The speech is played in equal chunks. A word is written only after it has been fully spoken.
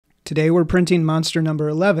Today we're printing monster number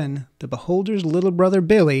 11, the Beholder's little brother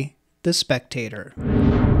Billy, the Spectator.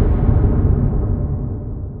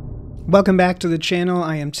 Welcome back to the channel.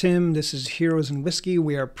 I am Tim. This is Heroes and Whiskey.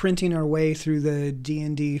 We are printing our way through the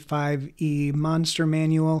D&D 5e monster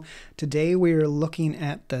manual. Today we are looking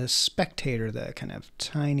at the Spectator, the kind of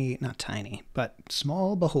tiny, not tiny, but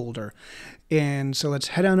small beholder. And so let's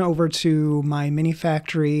head on over to my mini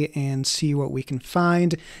factory and see what we can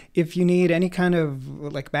find. If you need any kind of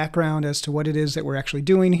like background as to what it is that we're actually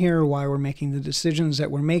doing here, why we're making the decisions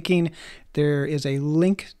that we're making, there is a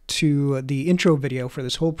link to the intro video for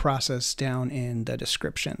this whole process down in the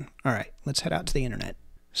description. All right, let's head out to the internet.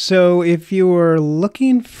 So if you're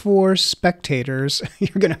looking for spectators,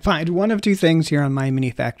 you're going to find one of two things here on my mini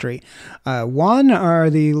factory. One are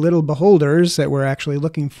the little beholders that we're actually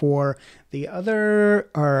looking for. The other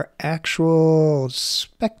are actual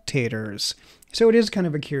spectators. So it is kind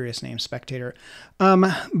of a curious name, Spectator.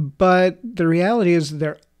 But the reality is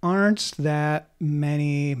there aren't that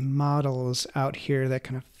many models out here that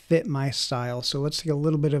kind of fit my style. So let's take a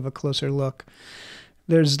little bit of a closer look.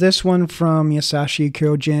 There's this one from Yasashii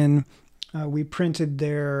Kyojin. We printed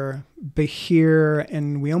their Behir,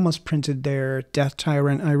 and we almost printed their Death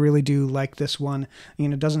Tyrant. I really do like this one. I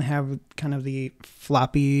mean, it doesn't have kind of the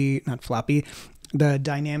the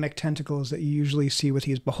dynamic tentacles that you usually see with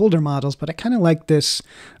these beholder models, but I kind of like this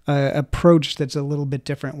approach that's a little bit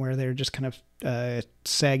different, where they're just kind of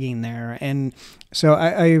sagging there. And so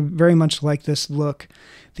I very much like this look.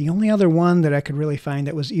 The only other one that I could really find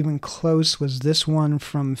that was even close was this one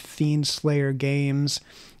from Fiend Slayer Games.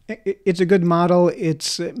 It's a good model.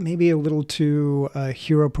 It's maybe a little too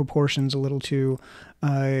hero proportions, a little too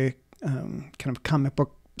kind of comic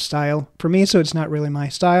book style for me, so it's not really my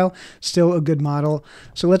style. Still a good model.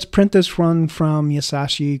 So let's print this one from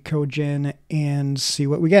Yasashii Kyojin and see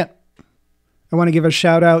what we get. I want to give a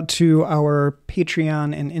shout out to our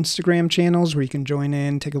Patreon and Instagram channels where you can join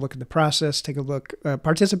in, take a look at the process, take a look,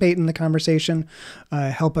 participate in the conversation,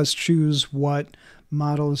 help us choose what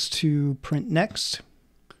models to print next.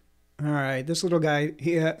 All right, this little guy,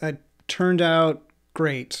 he turned out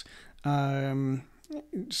great.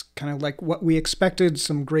 It's kind of like what we expected,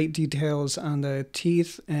 some great details on the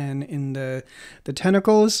teeth and in the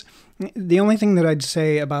tentacles. The only thing that I'd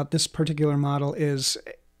say about this particular model is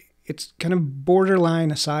it's kind of borderline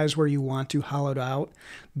a size where you want to hollow it out,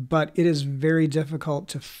 but it is very difficult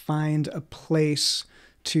to find a place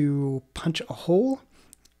to punch a hole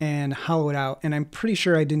and hollow it out. And I'm pretty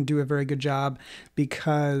sure I didn't do a very good job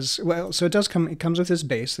because, well, so it comes with this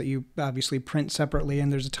base that you obviously print separately,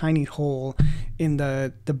 and there's a tiny hole in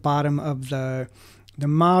the bottom of the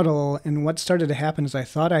model. And what started to happen is I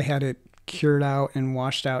thought I had it cured out and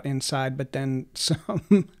washed out inside, but then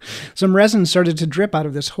some resin started to drip out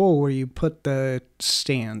of this hole where you put the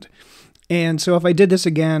stand. And so if I did this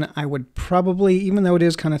again, I would probably, even though it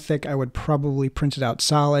is kind of thick, I would probably print it out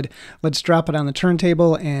solid. Let's drop it on the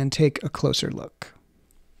turntable and take a closer look.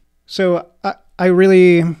 So I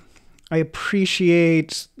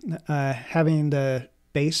appreciate having the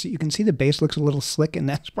base. You can see the base looks a little slick, and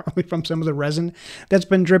that's probably from some of the resin that's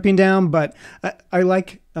been dripping down. But I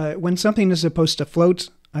like when something is supposed to float,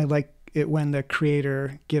 I like it when the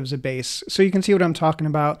creator gives a base. So you can see what I'm talking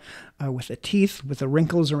about with the teeth, with the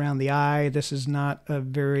wrinkles around the eye. This is not a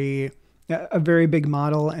very big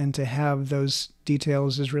model, and to have those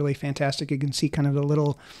details is really fantastic. You can see kind of the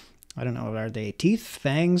little, I don't know, are they teeth,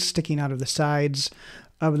 fangs sticking out of the sides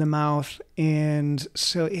of the mouth. And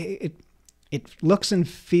so it looks and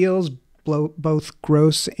feels both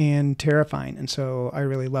gross and terrifying, and so I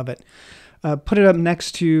really love it. Put it up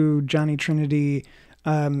next to Johnny Trinity.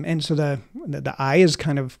 And so the eye is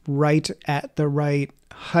kind of right at the right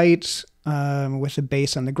height with the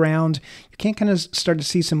base on the ground. You can kind of start to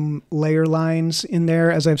see some layer lines in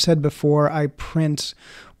there. As I've said before, I print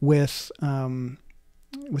with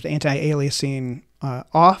anti-aliasing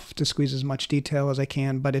off to squeeze as much detail as I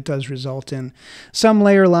can, but it does result in some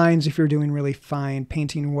layer lines if you're doing really fine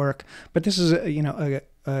painting work. But this is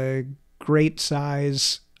a great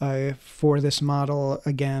size for this model.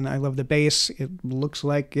 Again, I love the base. It looks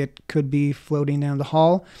like it could be floating down the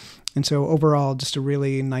hall. And so overall, just a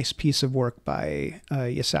really nice piece of work by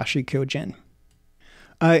Yasashii Kyojin.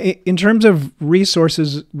 In terms of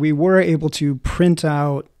resources, we were able to print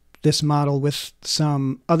out this model with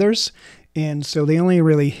some others. And so the only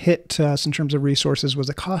really hit to us in terms of resources was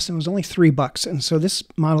the cost, and it was only $3. And so this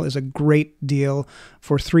model is a great deal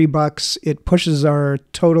for $3. It pushes our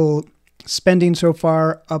total spending so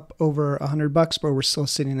far up over $100, but we're still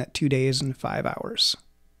sitting at 2 days and 5 hours.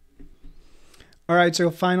 All right,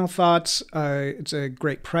 so final thoughts. It's a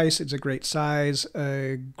great price. It's a great size.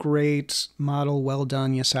 A great model. Well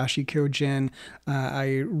done, Yasashii Kyojin.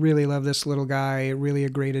 I really love this little guy. Really a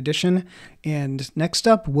great addition. And next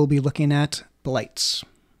up, we'll be looking at blights.